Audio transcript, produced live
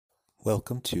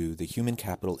Welcome to the Human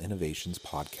Capital Innovations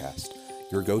Podcast,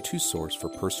 your go-to source for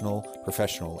personal,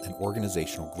 professional, and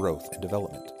organizational growth and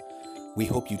development. We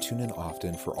hope you tune in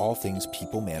often for all things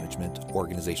people management,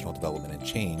 organizational development and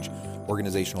change,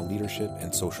 organizational leadership,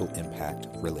 and social impact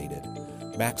related.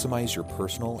 Maximize your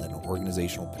personal and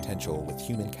organizational potential with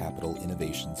Human Capital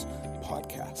Innovations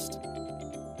Podcast.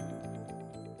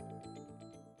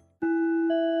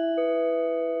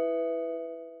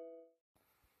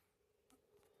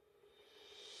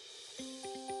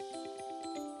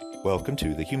 Welcome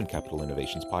to the Human Capital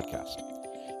Innovations Podcast.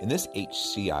 In this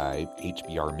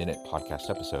HBR Minute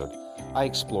podcast episode, I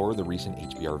explore the recent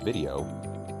HBR video,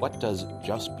 What Does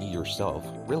Just Be Yourself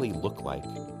Really Look Like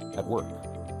at Work?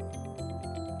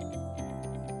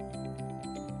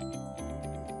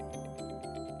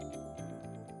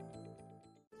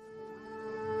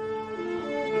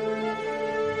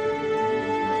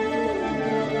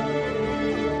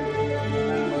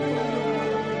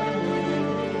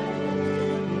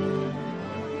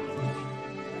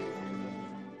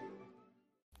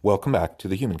 Welcome back to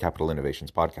the Human Capital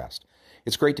Innovations Podcast.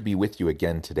 It's great to be with you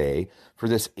again today for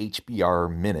this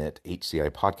HBR Minute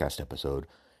HCI podcast episode,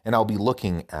 and I'll be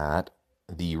looking at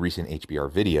the recent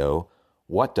HBR video,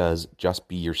 What Does Just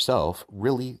Be Yourself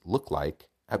Really Look Like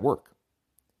at Work?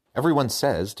 Everyone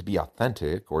says to be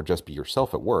authentic or just be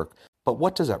yourself at work, but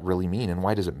what does that really mean and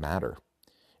why does it matter?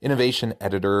 Innovation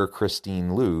editor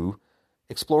Christine Liu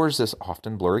explores this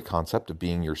often blurry concept of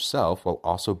being yourself while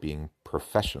also being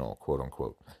professional, quote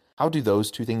unquote. How do those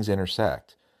two things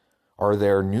intersect? Are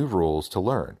there new rules to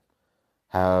learn?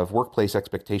 Have workplace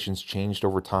expectations changed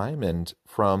over time? And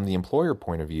from the employer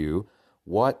point of view,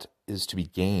 what is to be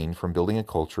gained from building a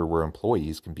culture where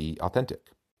employees can be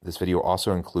authentic? This video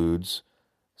also includes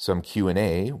some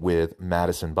Q&A with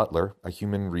Madison Butler, a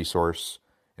human resource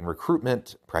and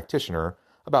recruitment practitioner,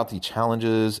 about the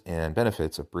challenges and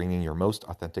benefits of bringing your most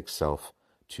authentic self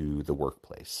to the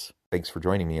workplace. Thanks for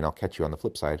joining me, and I'll catch you on the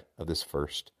flip side of this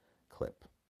first clip.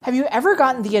 Have you ever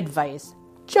gotten the advice,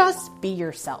 just be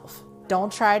yourself?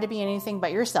 Don't try to be anything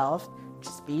but yourself.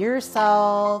 Just be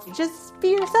yourself. Just be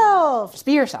yourself. Just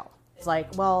be yourself. It's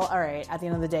like, well, all right, at the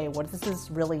end of the day, what does this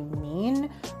really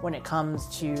mean when it comes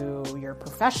to your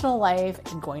professional life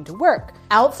and going to work?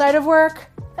 Outside of work,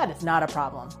 that is not a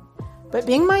problem. But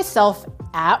being myself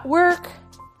at work,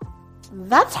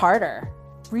 that's harder.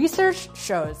 Research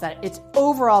shows that it's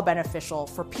overall beneficial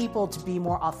for people to be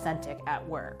more authentic at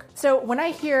work. So when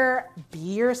I hear be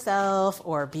yourself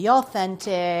or be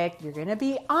authentic, you're going to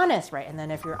be honest, right? And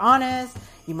then if you're honest,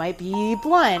 you might be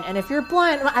blunt. And if you're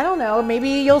blunt, I don't know, maybe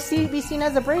you'll be seen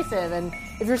as abrasive. And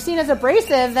if you're seen as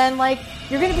abrasive, then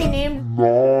you're going to be named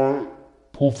not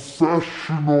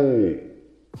professional.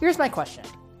 Here's my question.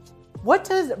 What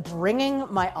does bringing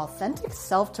my authentic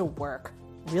self to work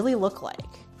really look like?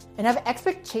 And have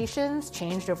expectations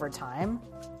changed over time?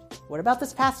 What about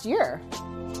this past year?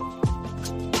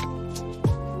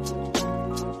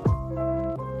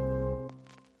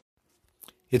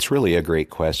 It's really a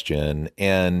great question,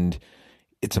 and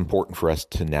it's important for us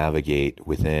to navigate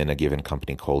within a given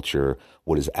company culture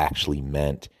what is actually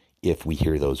meant if we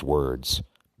hear those words,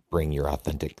 bring your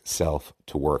authentic self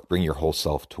to work, bring your whole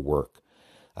self to work.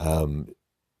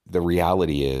 The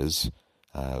reality is,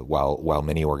 while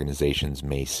many organizations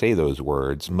may say those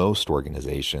words, most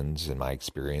organizations, in my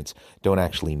experience, don't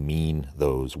actually mean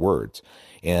those words.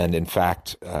 And in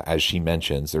fact, as she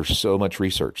mentions, there's so much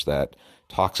research that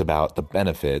talks about the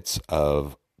benefits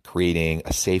of creating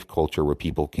a safe culture where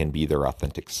people can be their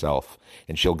authentic self.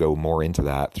 And she'll go more into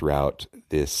that throughout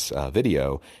this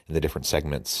video in the different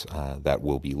segments that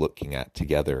we'll be looking at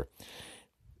together.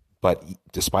 But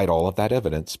despite all of that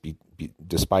evidence,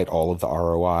 despite all of the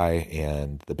ROI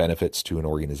and the benefits to an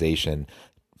organization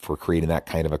for creating that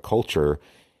kind of a culture,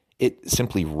 it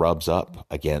simply rubs up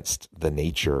against the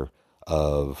nature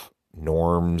of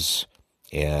norms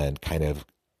and kind of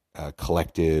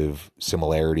collective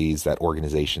similarities that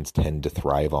organizations tend to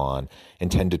thrive on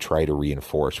and tend to try to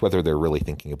reinforce, whether they're really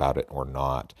thinking about it or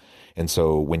not. And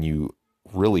so when you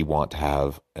really want to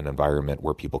have an environment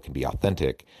where people can be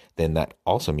authentic, then that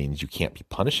also means you can't be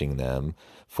punishing them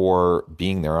for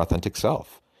being their authentic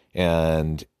self.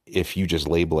 And if you just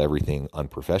label everything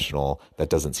unprofessional, that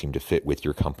doesn't seem to fit with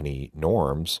your company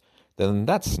norms, then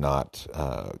that's not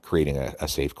creating a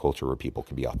safe culture where people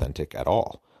can be authentic at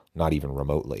all, not even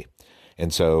remotely.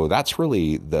 And so that's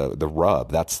really the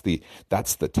rub. That's the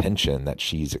tension that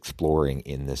she's exploring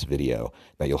in this video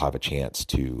that you'll have a chance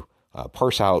to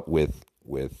parse out with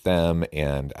them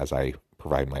and as I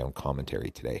provide my own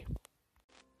commentary today.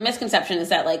 Misconception is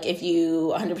that if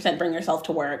you 100% bring yourself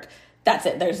to work, That's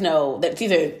it. It's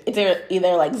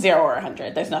either like 0 or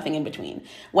 100. There's nothing in between.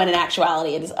 When in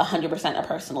actuality, it is 100% a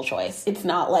personal choice. It's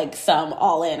not like some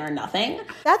all in or nothing.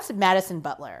 That's Madison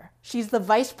Butler. She's the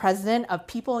vice president of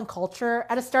people and culture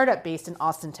at a startup based in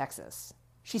Austin, Texas.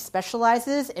 She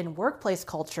specializes in workplace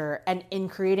culture and in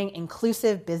creating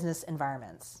inclusive business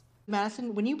environments.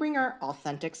 Madison, when you bring our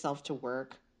authentic self to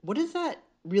work, what does that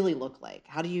really look like?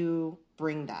 How do you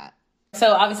bring that?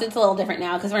 So obviously it's a little different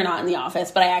now because we're not in the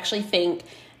office, but I actually think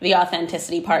the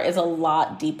authenticity part is a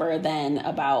lot deeper than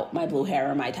about my blue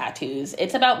hair or my tattoos.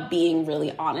 It's about being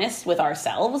really honest with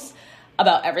ourselves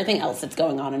about everything else that's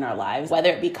going on in our lives, whether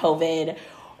it be COVID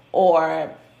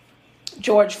or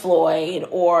George Floyd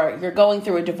or you're going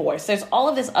through a divorce. There's all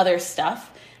of this other stuff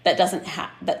that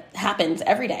that happens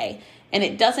every day, and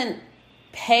it doesn't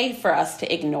pay for us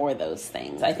to ignore those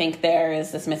things. I think there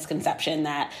is this misconception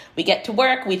that we get to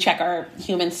work, we check our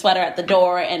human sweater at the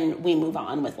door, and we move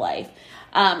on with life.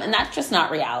 And that's just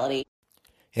not reality.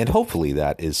 And hopefully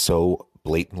that is so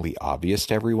blatantly obvious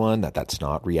to everyone that that's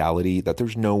not reality, that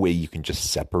there's no way you can just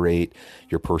separate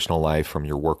your personal life from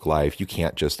your work life. You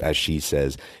can't just, as she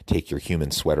says, take your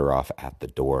human sweater off at the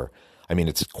door. I mean,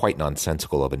 it's quite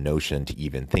nonsensical of a notion to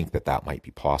even think that that might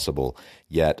be possible.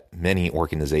 Yet many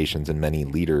organizations and many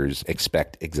leaders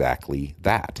expect exactly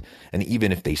that. And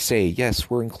even if they say, yes,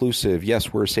 we're inclusive,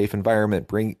 yes, we're a safe environment,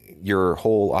 bring your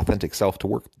whole authentic self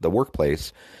to the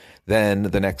workplace, then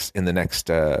in the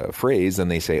next phrase, then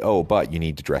they say, oh, but you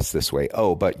need to dress this way.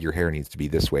 Oh, but your hair needs to be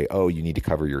this way. Oh, you need to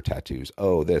cover your tattoos.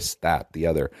 Oh, this, that, the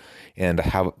other. And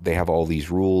they have all these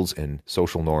rules and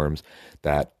social norms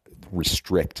that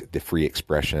restrict the free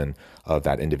expression of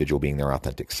that individual being their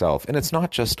authentic self. And it's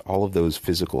not just all of those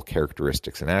physical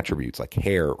characteristics and attributes like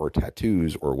hair or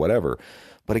tattoos or whatever.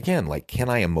 But again, like, can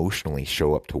I emotionally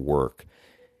show up to work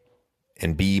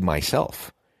and be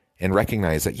myself and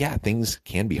recognize that, yeah, things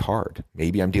can be hard.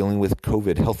 Maybe I'm dealing with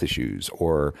COVID health issues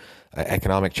or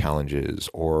economic challenges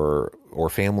or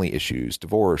family issues,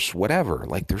 divorce, whatever.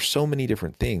 Like, there's so many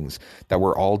different things that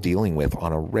we're all dealing with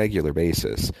on a regular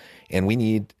basis. And we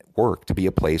need work to be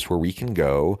a place where we can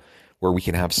go, where we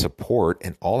can have support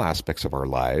in all aspects of our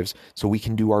lives so we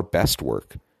can do our best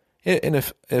work. And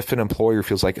if an employer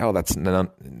feels like, oh, that's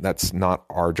not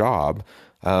our job,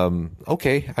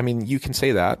 okay, I mean, you can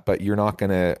say that, but you're not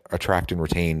going to attract and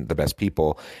retain the best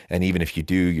people. And even if you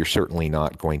do, you're certainly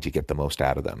not going to get the most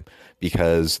out of them,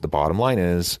 because the bottom line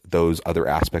is those other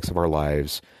aspects of our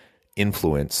lives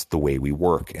influence the way we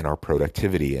work and our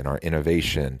productivity and our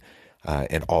innovation,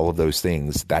 and all of those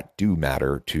things that do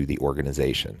matter to the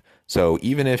organization. So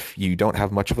even if you don't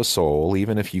have much of a soul,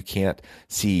 even if you can't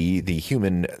see the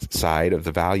human side of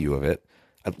the value of it,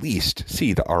 at least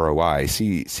see the ROI,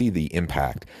 see the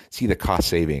impact, see the cost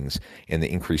savings and the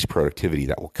increased productivity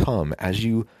that will come as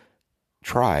you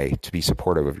try to be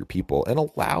supportive of your people and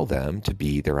allow them to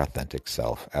be their authentic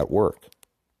self at work.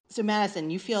 So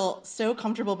Madison, you feel so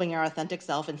comfortable being your authentic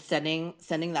self and sending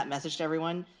that message to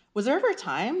everyone. Was there ever a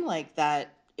time like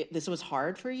that this was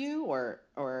hard for you,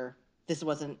 or this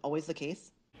wasn't always the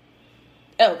case?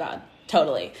 Oh God,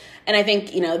 totally. And I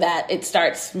think, that it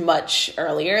starts much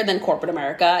earlier than corporate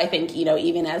America. I think,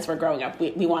 even as we're growing up,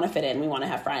 we want to fit in, we want to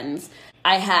have friends.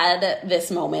 I had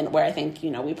this moment where I think,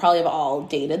 we probably have all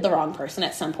dated the wrong person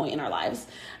at some point in our lives.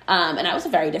 And I was a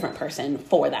very different person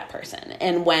for that person.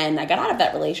 And when I got out of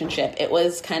that relationship, it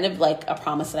was kind of like a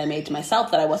promise that I made to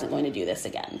myself that I wasn't going to do this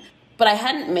again. But I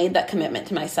hadn't made that commitment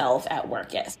to myself at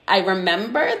work yet. I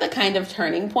remember the kind of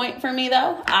turning point for me,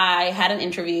 though. I had an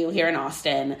interview here in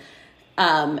Austin,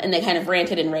 and they kind of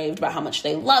ranted and raved about how much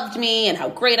they loved me and how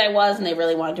great I was, and they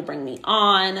really wanted to bring me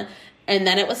on. And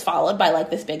then it was followed by like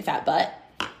this big fat but.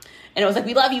 And it was like,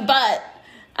 we love you, but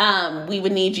we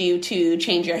would need you to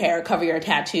change your hair, cover your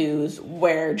tattoos,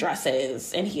 wear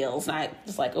dresses and heels. And I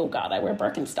was like, oh God, I wear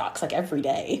Birkenstocks like every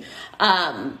day.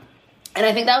 And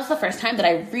I think that was the first time that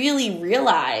I really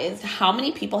realized how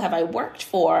many people have I worked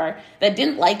for that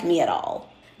didn't like me at all.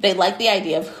 They liked the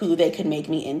idea of who they could make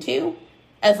me into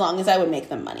as long as I would make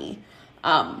them money.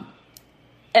 And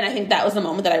I think that was the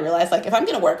moment that I realized, like, if I'm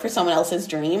going to work for someone else's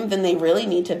dream, then they really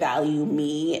need to value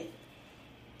me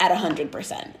at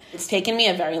 100%. It's taken me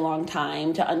a very long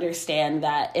time to understand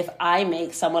that if I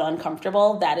make someone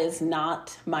uncomfortable, that is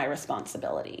not my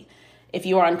responsibility. If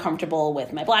you are uncomfortable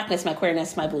with my blackness, my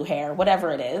queerness, my blue hair,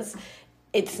 whatever it is,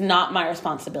 it's not my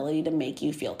responsibility to make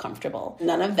you feel comfortable.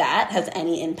 None of that has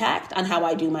any impact on how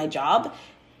I do my job,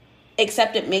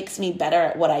 except it makes me better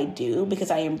at what I do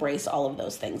because I embrace all of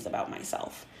those things about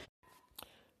myself.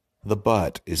 The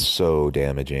but is so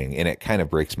damaging, and it kind of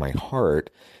breaks my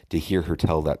heart to hear her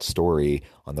tell that story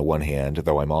on the one hand,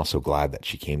 though I'm also glad that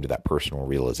she came to that personal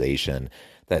realization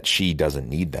that she doesn't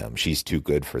need them. She's too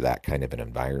good for that kind of an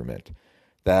environment.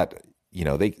 That,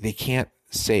 they can't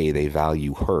say they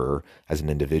value her as an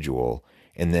individual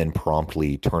and then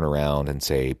promptly turn around and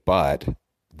say, but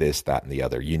this, that, and the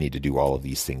other. You need to do all of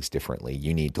these things differently.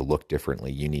 You need to look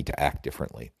differently. You need to act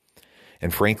differently.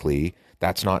 And frankly,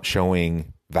 that's not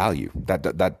showing value.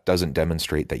 That doesn't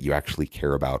demonstrate that you actually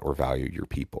care about or value your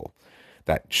people.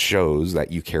 That shows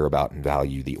that you care about and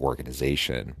value the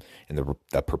organization and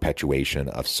the perpetuation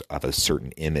of a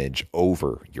certain image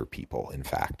over your people, in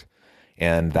fact.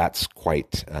 And that's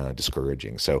quite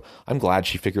discouraging. So I'm glad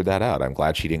she figured that out. I'm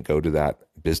glad she didn't go to that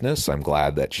business. I'm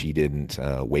glad that she didn't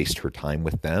waste her time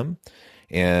with them.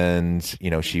 And,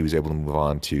 she was able to move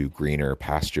on to greener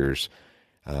pastures.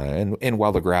 And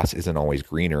while the grass isn't always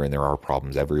greener and there are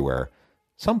problems everywhere,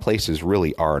 some places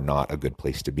really are not a good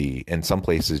place to be. And some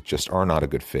places just are not a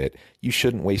good fit. You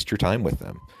shouldn't waste your time with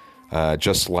them.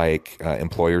 Just like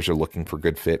employers are looking for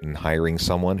good fit and hiring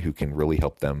someone who can really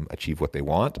help them achieve what they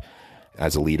want.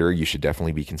 As a leader, you should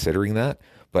definitely be considering that.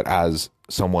 But as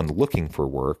someone looking for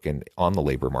work and on the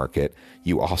labor market,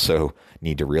 you also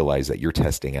need to realize that you're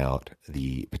testing out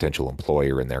the potential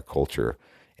employer and their culture.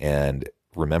 And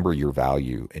remember your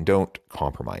value and don't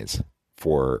compromise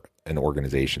for an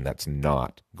organization that's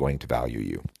not going to value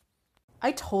you.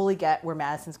 I totally get where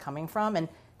Madison's coming from. And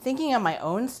thinking on my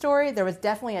own story, there was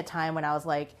definitely a time when I was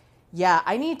like, yeah,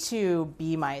 I need to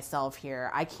be myself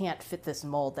here. I can't fit this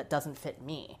mold that doesn't fit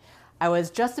me. I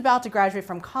was just about to graduate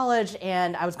from college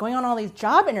and I was going on all these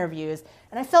job interviews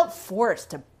and I felt forced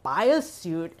to buy a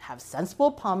suit, have sensible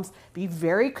pumps, be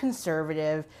very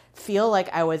conservative, feel like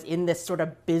I was in this sort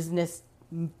of business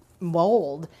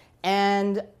mold.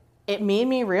 And it made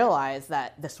me realize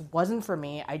that this wasn't for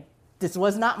me. This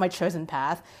was not my chosen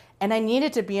path. And I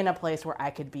needed to be in a place where I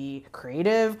could be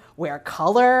creative, wear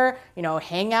color,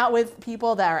 hang out with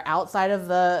people that are outside of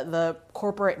the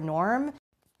corporate norm.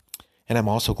 And I'm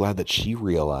also glad that she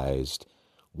realized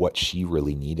what she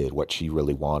really needed, what she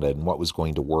really wanted, and what was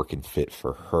going to work and fit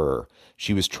for her.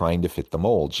 She was trying to fit the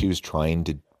mold. She was trying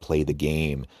to play the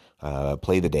game,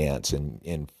 play the dance,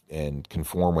 and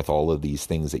conform with all of these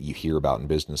things that you hear about in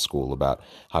business school about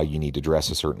how you need to dress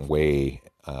a certain way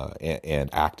and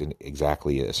act in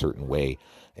exactly a certain way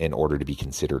in order to be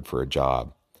considered for a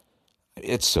job.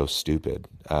 It's so stupid.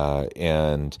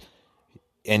 And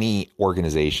any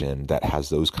organization that has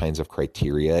those kinds of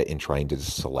criteria in trying to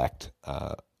select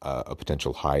a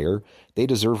potential hire, they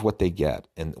deserve what they get.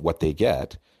 And what they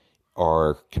get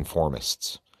are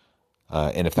conformists.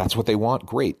 And if that's what they want,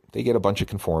 great. They get a bunch of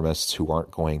conformists who aren't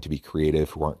going to be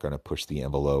creative, who aren't going to push the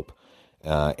envelope,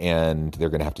 and they're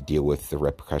going to have to deal with the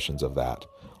repercussions of that.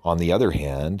 On the other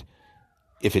hand,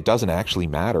 if it doesn't actually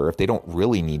matter, if they don't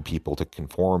really need people to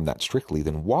conform that strictly,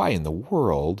 then why in the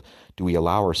world do we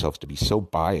allow ourselves to be so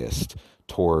biased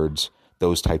towards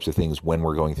those types of things when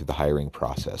we're going through the hiring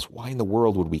process? Why in the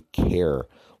world would we care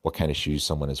what kind of shoes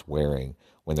someone is wearing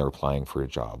when they're applying for a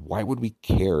job? Why would we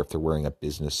care if they're wearing a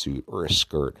business suit or a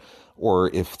skirt,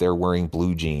 or if they're wearing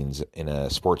blue jeans in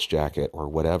a sports jacket or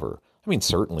whatever? I mean,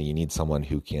 certainly you need someone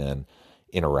who can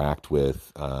interact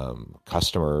with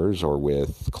customers or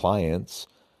with clients.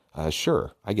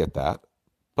 Sure, I get that.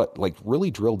 But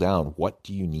really drill down, what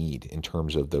do you need in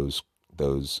terms of those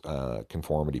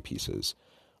conformity pieces?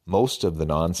 Most of the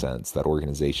nonsense that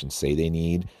organizations say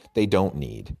they don't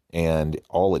need. And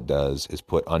all it does is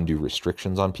put undue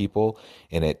restrictions on people,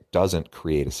 and it doesn't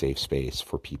create a safe space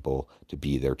for people to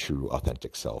be their true,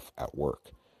 authentic self at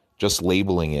work. Just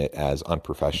labeling it as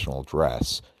unprofessional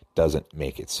dress doesn't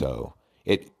make it so.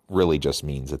 It really just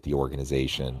means that the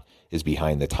organization is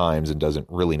behind the times and doesn't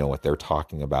really know what they're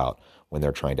talking about when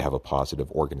they're trying to have a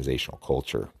positive organizational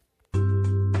culture.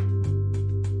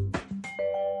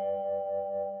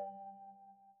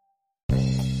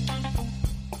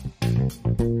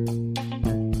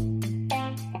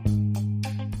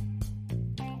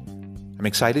 I'm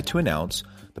excited to announce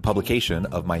the publication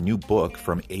of my new book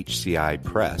from HCI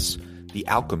Press, The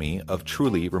Alchemy of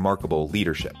Truly Remarkable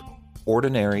Leadership: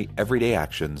 Ordinary, Everyday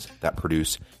Actions that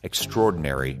Produce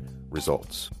Extraordinary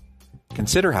Results.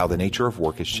 Consider how the nature of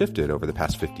work has shifted over the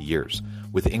past 50 years.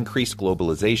 With increased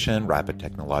globalization, rapid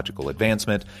technological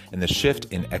advancement, and the shift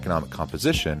in economic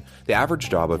composition, the average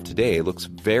job of today looks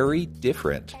very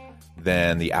different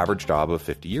than the average job of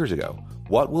 50 years ago.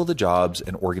 What will the jobs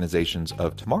and organizations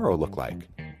of tomorrow look like?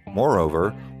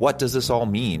 Moreover, what does this all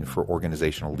mean for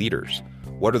organizational leaders?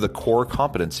 What are the core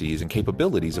competencies and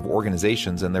capabilities of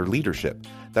organizations and their leadership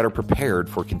that are prepared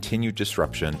for continued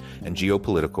disruption and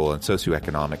geopolitical and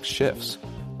socioeconomic shifts?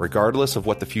 Regardless of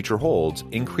what the future holds,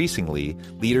 increasingly,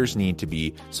 leaders need to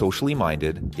be socially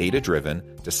minded, data-driven,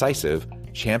 decisive,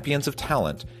 champions of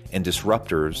talent, and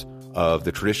disruptors of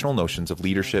the traditional notions of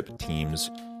leadership, teams,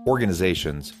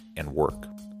 organizations, and work.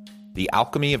 The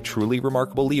alchemy of truly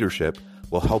remarkable leadership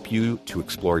will help you to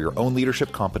explore your own leadership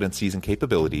competencies and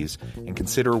capabilities and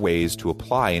consider ways to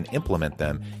apply and implement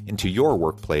them into your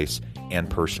workplace and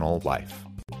personal life.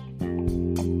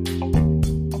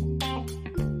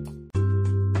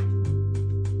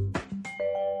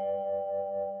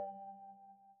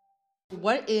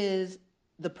 What is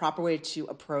the proper way to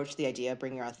approach the idea of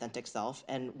bringing your authentic self,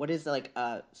 and what is like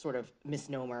a sort of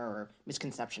misnomer or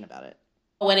misconception about it?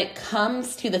 When it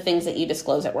comes to the things that you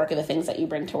disclose at work or the things that you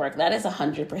bring to work, that is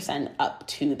 100% up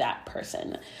to that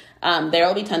person. There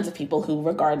will be tons of people who,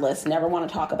 regardless, never want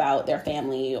to talk about their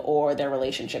family or their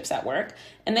relationships at work,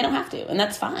 and they don't have to, and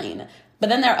that's fine. But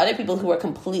then there are other people who are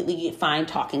completely fine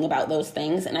talking about those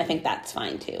things, and I think that's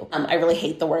fine too. I really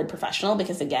hate the word professional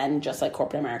because, again, just like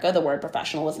corporate America, the word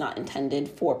professional was not intended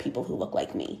for people who look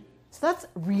like me. So that's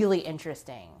really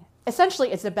interesting.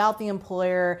 Essentially, it's about the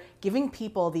employer giving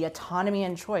people the autonomy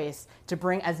and choice to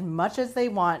bring as much as they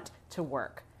want to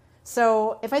work.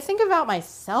 So if I think about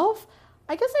myself,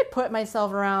 I guess I put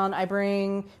myself around, I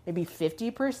bring maybe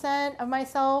 50% of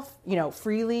myself,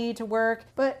 freely to work.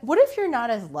 But what if you're not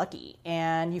as lucky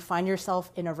and you find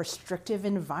yourself in a restrictive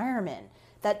environment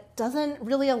that doesn't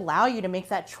really allow you to make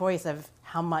that choice of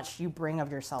how much you bring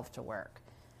of yourself to work?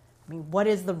 I mean, what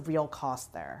is the real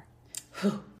cost there?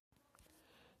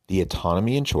 The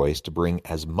autonomy and choice to bring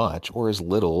as much or as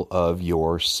little of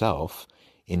yourself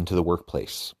into the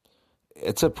workplace.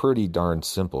 It's a pretty darn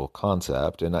simple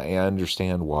concept, and I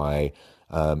understand why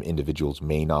individuals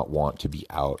may not want to be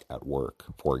out at work,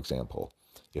 for example,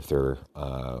 if they're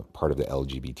part of the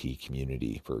LGBT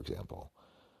community, for example.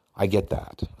 I get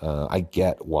that. I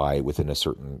get why within a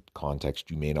certain context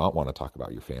you may not want to talk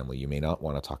about your family. You may not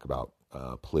want to talk about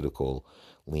political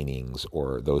leanings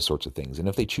or those sorts of things. And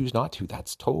if they choose not to,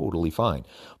 that's totally fine.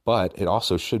 But it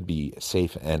also should be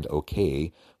safe and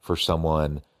okay for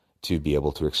someone to be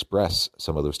able to express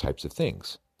some of those types of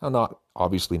things. Now,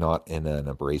 obviously not in an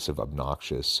abrasive,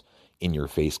 obnoxious,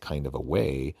 in-your-face kind of a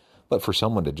way, but for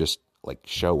someone to just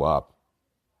show up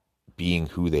being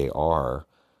who they are,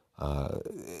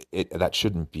 that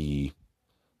shouldn't be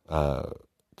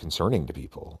concerning to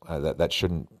people. That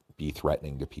shouldn't be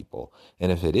threatening to people.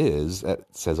 And if it is, that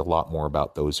says a lot more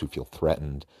about those who feel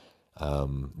threatened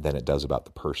than it does about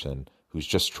the person who's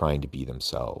just trying to be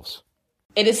themselves.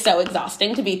 It is so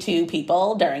exhausting to be two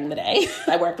people during the day.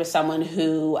 I worked with someone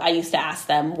who I used to ask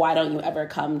them, why don't you ever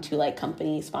come to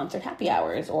company-sponsored happy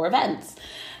hours or events?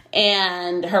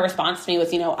 And her response to me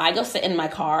was, I go sit in my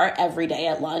car every day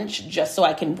at lunch just so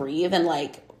I can breathe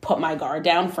and put my guard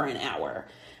down for an hour.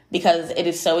 Because it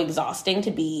is so exhausting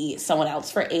to be someone else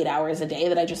for 8 hours a day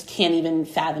that I just can't even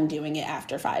fathom doing it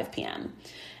after 5 p.m.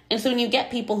 And so when you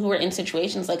get people who are in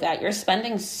situations like that, you're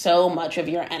spending so much of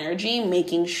your energy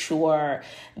making sure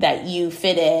that you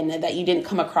fit in, that you didn't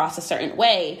come across a certain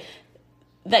way,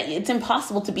 that it's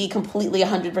impossible to be completely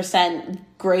 100%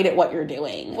 great at what you're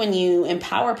doing. When you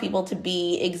empower people to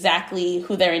be exactly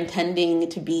who they're intending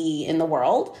to be in the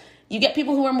world, you get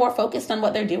people who are more focused on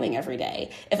what they're doing every day.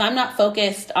 If I'm not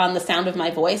focused on the sound of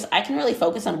my voice, I can really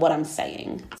focus on what I'm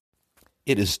saying.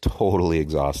 It is totally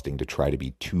exhausting to try to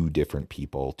be two different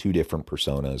people, two different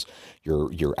personas.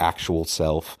 Your actual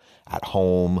self at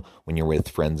home, when you're with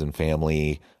friends and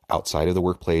family, outside of the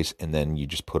workplace, and then you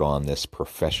just put on this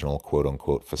professional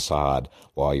quote-unquote facade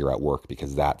while you're at work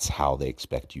because that's how they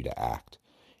expect you to act.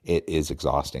 It is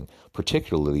exhausting,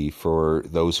 particularly for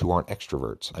those who aren't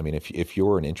extroverts. I mean, if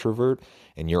you're an introvert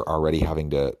and you're already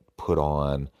having to put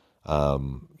on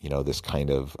this kind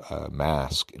of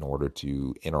mask in order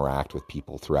to interact with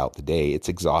people throughout the day, it's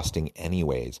exhausting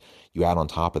anyways. You add on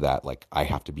top of that, I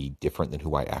have to be different than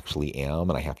who I actually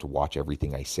am, and I have to watch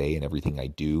everything I say and everything I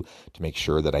do to make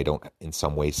sure that I don't in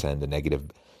some way send a negative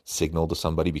signal to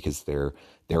somebody because their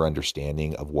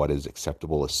understanding of what is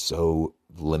acceptable is so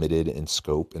limited in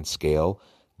scope and scale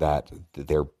that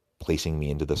they're placing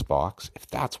me into this box. If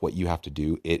that's what you have to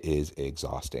do, it is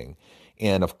exhausting.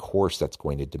 And of course, that's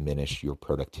going to diminish your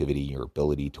productivity, your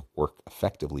ability to work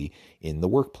effectively in the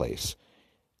workplace.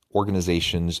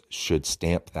 Organizations should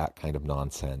stamp that kind of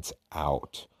nonsense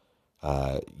out.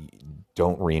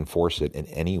 Don't reinforce it in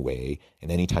any way.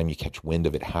 And anytime you catch wind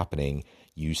of it happening,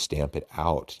 you stamp it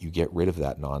out. You get rid of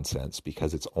that nonsense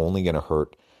because it's only going to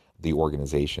hurt the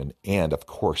organization. And of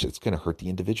course, it's going to hurt the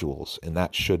individuals, and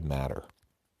that should matter.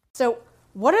 So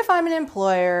what if I'm an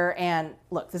employer and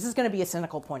look, this is going to be a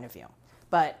cynical point of view,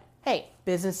 but hey,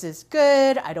 business is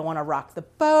good. I don't want to rock the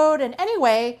boat. And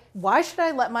anyway, why should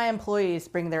I let my employees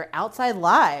bring their outside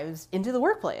lives into the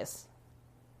workplace?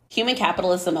 Human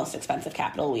capital is the most expensive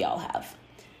capital we all have.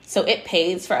 So it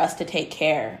pays for us to take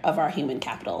care of our human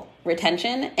capital.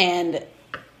 Retention and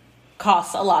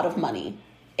costs a lot of money.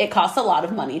 It costs a lot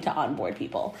of money to onboard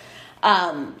people.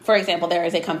 For example, there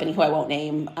is a company who I won't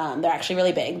name. They're actually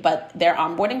really big, but their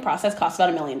onboarding process costs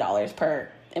about $1 million per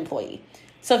employee.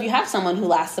 So if you have someone who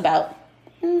lasts about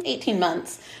 18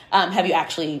 months, have you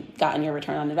actually gotten your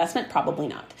return on investment? Probably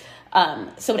not.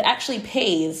 So it actually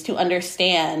pays to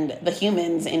understand the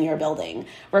humans in your building,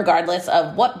 regardless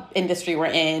of what industry we're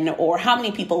in or how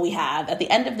many people we have. At the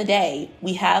end of the day,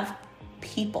 we have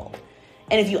people.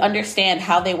 And if you understand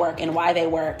how they work and why they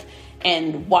work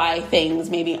and why things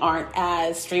maybe aren't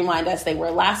as streamlined as they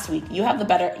were last week, you have a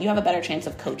better chance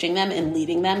of coaching them and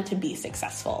leading them to be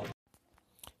successful.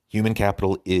 Human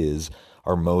capital is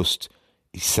our most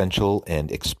essential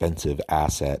and expensive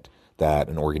asset that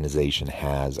an organization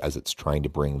has as it's trying to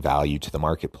bring value to the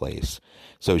marketplace.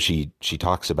 So she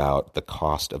talks about the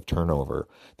cost of turnover,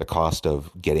 the cost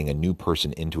of getting a new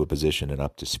person into a position and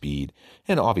up to speed.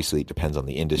 And obviously it depends on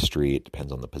the industry, it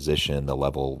depends on the position, the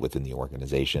level within the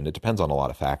organization. It depends on a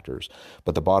lot of factors.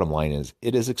 But the bottom line is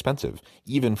it is expensive,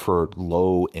 even for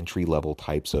low entry level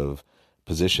types of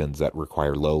positions that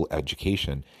require low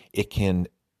education. It can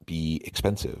be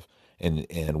expensive.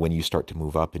 And when you start to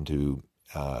move up into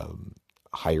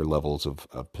higher levels of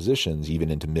positions, even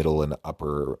into middle and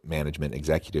upper management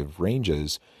executive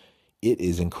ranges, it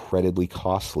is incredibly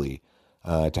costly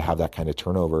to have that kind of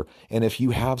turnover. And if you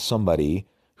have somebody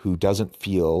who doesn't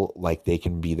feel like they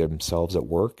can be themselves at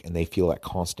work and they feel that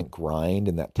constant grind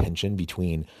and that tension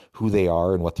between who they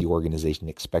are and what the organization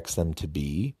expects them to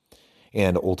be,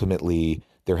 and ultimately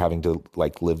they're having to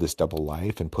live this double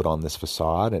life and put on this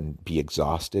facade and be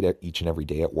exhausted each and every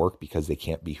day at work because they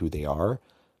can't be who they are,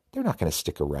 they're not going to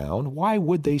stick around. Why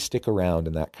would they stick around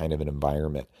in that kind of an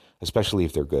environment, especially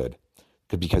if they're good?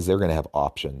 Because they're going to have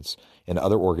options. And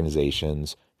other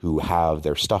organizations who have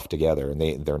their stuff together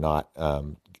and they're not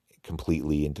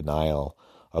completely in denial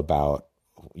about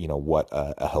what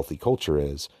a healthy culture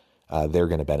is, they're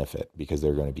going to benefit because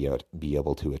they're going to be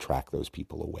able to attract those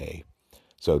people away.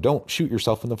 So don't shoot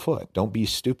yourself in the foot. Don't be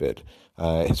stupid.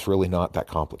 It's really not that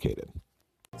complicated.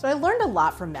 So I learned a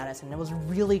lot from Madison. It was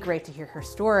really great to hear her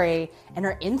story and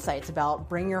her insights about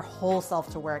bring your whole self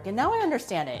to work. And now I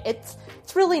understand it.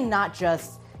 It's really not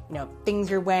just, things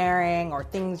you're wearing or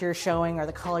things you're showing or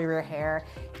the color of your hair.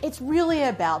 It's really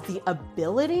about the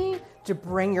ability to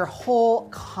bring your whole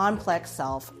complex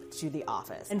self to the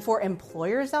office. And for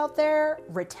employers out there,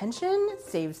 retention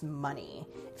saves money.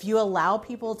 If you allow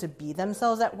people to be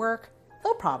themselves at work,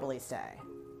 they'll probably stay.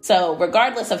 So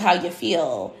regardless of how you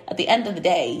feel, at the end of the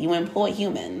day, you employ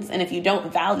humans. And if you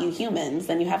don't value humans,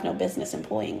 then you have no business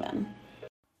employing them.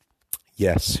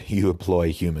 Yes, you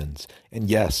employ humans. And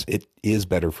yes, it is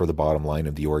better for the bottom line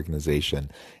of the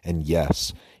organization. And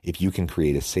yes, if you can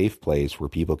create a safe place where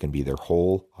people can be their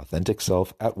whole authentic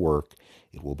self at work,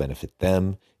 it will benefit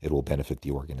them, it will benefit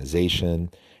the organization,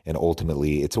 and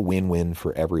ultimately it's a win-win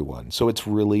for everyone. So it's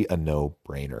really a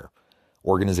no-brainer.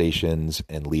 Organizations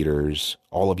and leaders,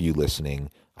 all of you listening,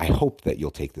 I hope that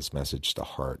you'll take this message to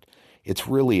heart. It's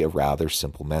really a rather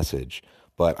simple message,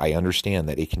 but I understand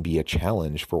that it can be a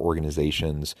challenge for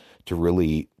organizations to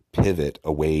really pivot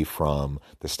away from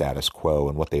the status quo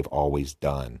and what they've always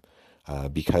done,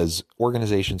 because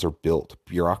organizations are built,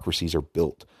 bureaucracies are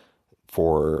built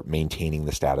for maintaining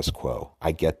the status quo.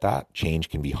 I get that. Change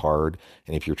can be hard.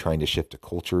 And if you're trying to shift a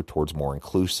culture towards more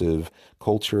inclusive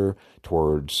culture,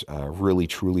 towards really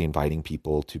truly inviting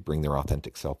people to bring their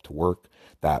authentic self to work,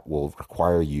 that will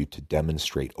require you to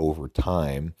demonstrate over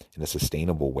time in a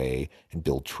sustainable way and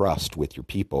build trust with your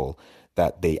people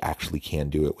that they actually can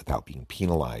do it without being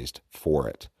penalized for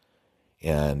it.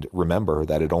 And remember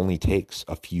that it only takes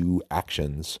a few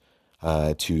actions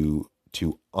to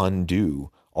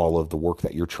undo all of the work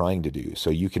that you're trying to do. So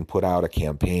you can put out a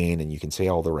campaign and you can say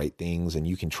all the right things and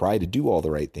you can try to do all the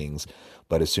right things.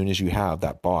 But as soon as you have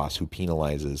that boss who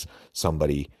penalizes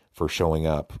somebody for showing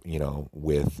up,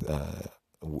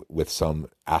 with some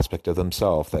aspect of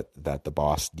themselves that the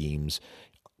boss deems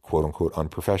quote unquote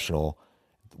unprofessional,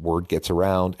 word gets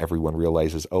around, everyone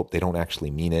realizes, oh, they don't actually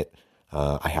mean it.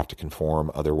 I have to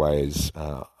conform. Otherwise,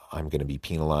 I'm going to be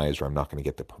penalized or I'm not going to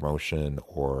get the promotion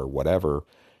or whatever.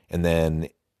 And then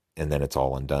it's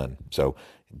all undone. So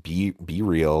Be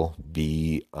real,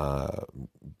 be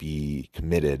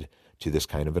committed to this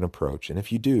kind of an approach. And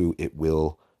if you do, it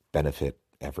will benefit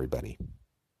everybody.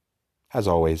 As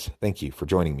always, thank you for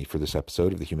joining me for this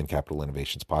episode of the Human Capital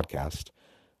Innovations Podcast.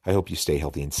 I hope you stay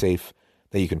healthy and safe,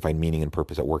 that you can find meaning and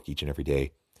purpose at work each and every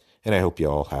day. And I hope you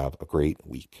all have a great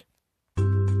week.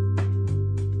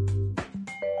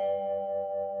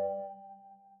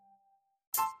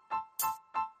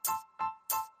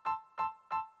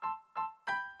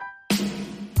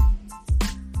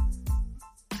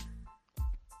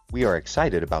 We are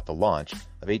excited about the launch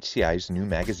of HCI's new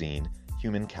magazine,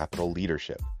 Human Capital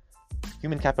Leadership.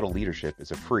 Human Capital Leadership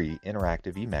is a free,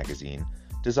 interactive e-magazine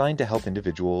designed to help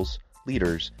individuals,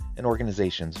 leaders, and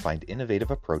organizations find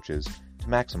innovative approaches to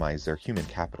maximize their human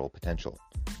capital potential.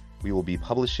 We will be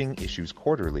publishing issues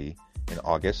quarterly in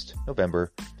August,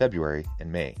 November, February,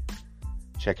 and May.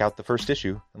 Check out the first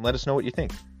issue and let us know what you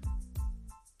think.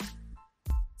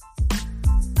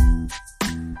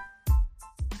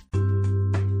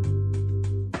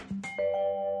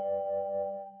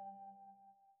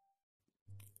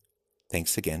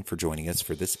 Thanks again for joining us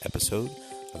for this episode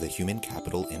of the Human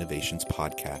Capital Innovations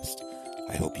Podcast.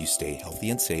 I hope you stay healthy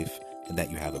and safe and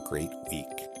that you have a great week.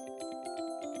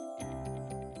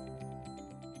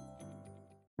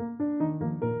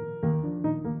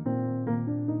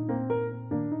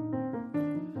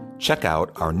 Check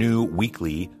out our new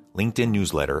weekly LinkedIn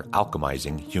newsletter,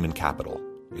 Alchemizing Human Capital,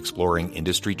 exploring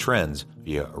industry trends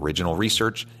via original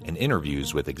research and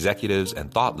interviews with executives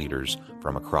and thought leaders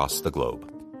from across the globe.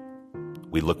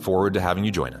 We look forward to having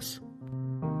you join us.